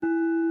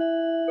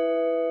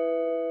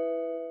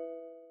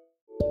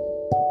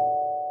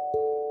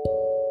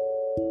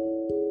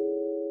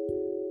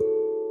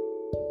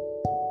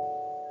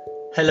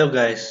Hello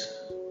guys,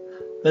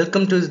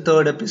 welcome to the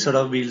third episode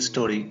of Wheel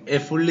Story, a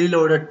fully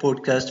loaded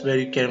podcast where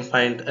you can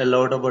find a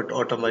lot about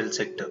automobile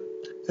sector.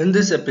 In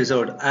this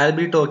episode, I'll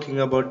be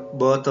talking about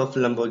birth of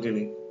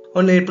Lamborghini.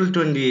 On April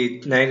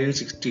 28,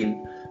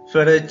 1916,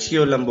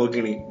 Ferruccio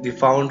Lamborghini, the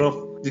founder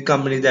of the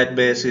company that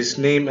bears his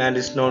name and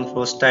is known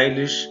for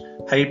stylish,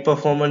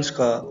 high-performance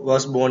car,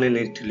 was born in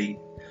Italy.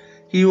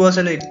 He was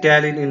an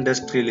Italian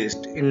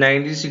industrialist. In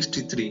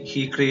 1963,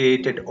 he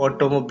created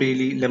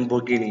Automobili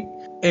Lamborghini,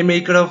 a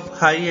maker of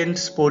high-end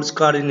sports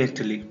cars in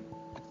Italy.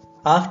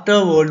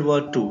 After World War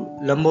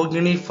II,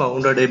 Lamborghini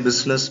founded a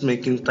business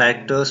making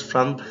tractors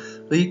from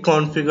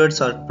reconfigured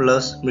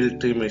surplus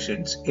military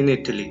machines in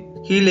Italy.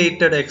 He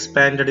later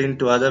expanded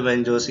into other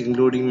ventures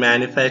including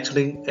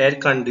manufacturing, air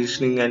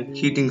conditioning and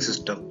heating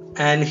systems.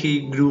 And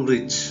he grew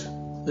rich.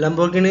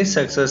 Lamborghini's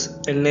success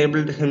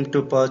enabled him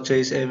to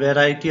purchase a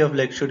variety of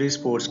luxury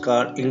sports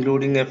cars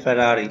including a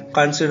Ferrari,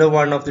 considered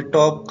one of the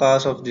top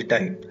cars of the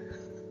time.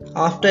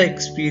 After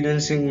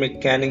experiencing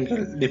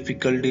mechanical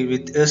difficulty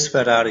with his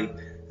Ferrari,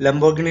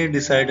 Lamborghini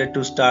decided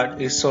to start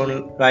his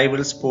own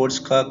rival sports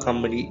car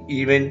company,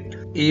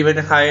 even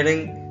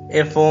hiring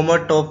a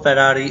former top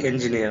Ferrari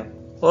engineer.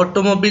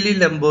 Automobili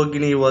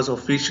Lamborghini was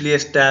officially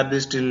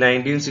established in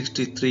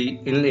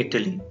 1963 in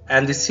Italy,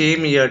 and the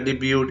same year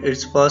debuted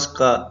its first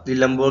car, the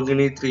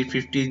Lamborghini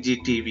 350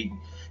 GTV,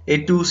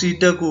 a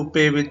two-seater coupe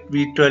with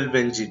V12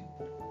 engine.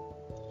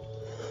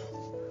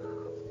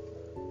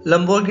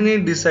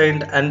 Lamborghini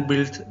designed and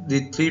built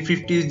the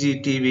 350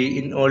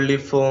 GTV in only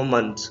 4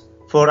 months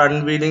for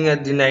unveiling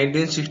at the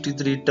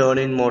 1963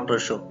 Turin Motor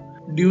Show.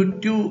 Due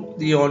to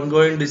the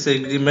ongoing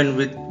disagreement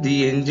with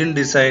the engine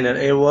designer,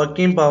 a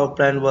working power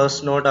plant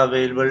was not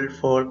available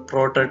for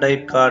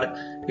prototype car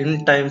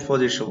in time for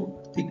the show.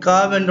 The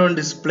car went on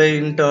display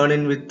in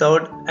Turin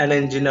without an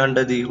engine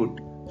under the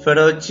hood.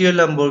 Ferruccio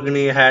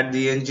Lamborghini had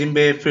the engine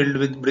bay filled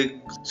with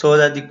bricks so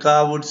that the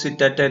car would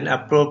sit at an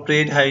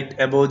appropriate height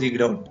above the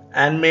ground,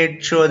 and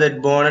made sure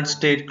that bonnet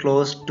stayed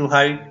closed to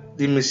hide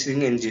the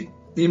missing engine.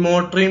 The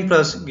motoring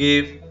press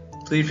gave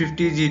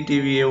 350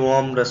 GTV a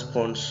warm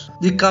response.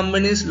 The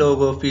company's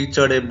logo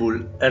featured a bull,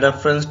 a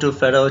reference to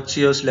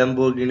Ferruccio's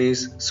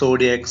Lamborghini's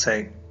zodiac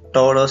sign,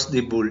 Taurus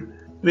the bull.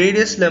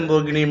 Various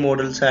Lamborghini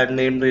models had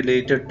names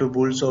related to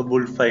bulls or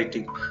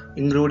bullfighting,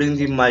 including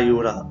the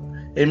Miura,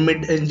 a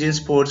mid-engine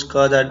sports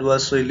car that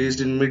was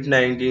released in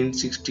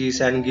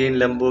mid-1960s and gained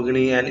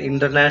Lamborghini an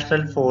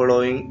international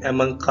following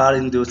among car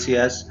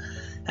enthusiasts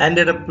and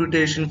a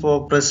reputation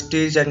for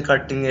prestige and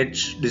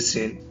cutting-edge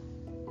design.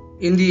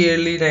 In the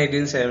early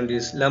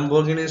 1970s,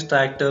 Lamborghini's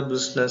tractor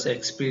business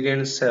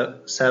experienced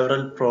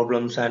several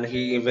problems and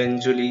he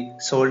eventually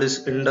sold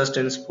his interest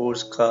in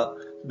sports car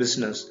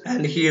business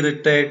and he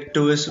retired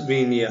to his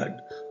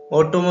vineyard.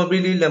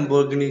 Automobili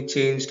Lamborghini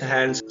changed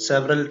hands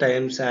several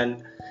times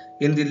and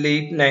in the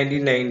late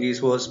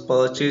 1990s was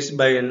purchased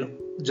by a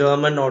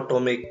German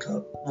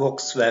automaker,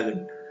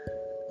 Volkswagen.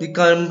 The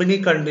company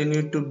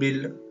continued to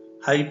build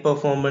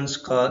high-performance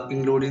cars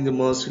including the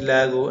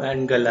Murcielago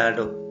and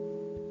Gallardo.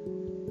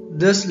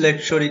 This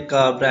luxury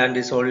car brand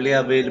is only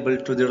available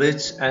to the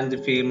rich and the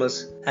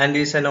famous and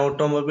is an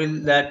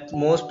automobile that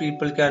most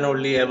people can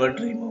only ever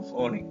dream of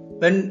owning.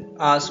 When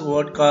asked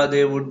what car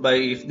they would buy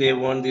if they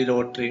won the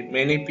lottery,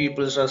 many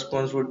people's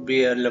response would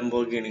be a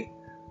Lamborghini.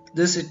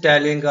 This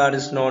Italian car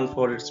is known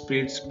for its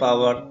speed,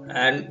 power,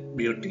 and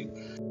beauty.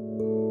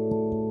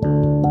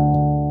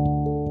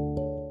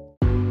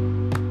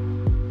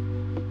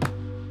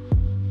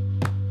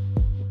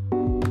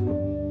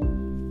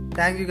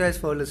 Thank you guys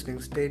for listening.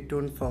 Stay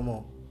tuned for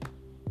more.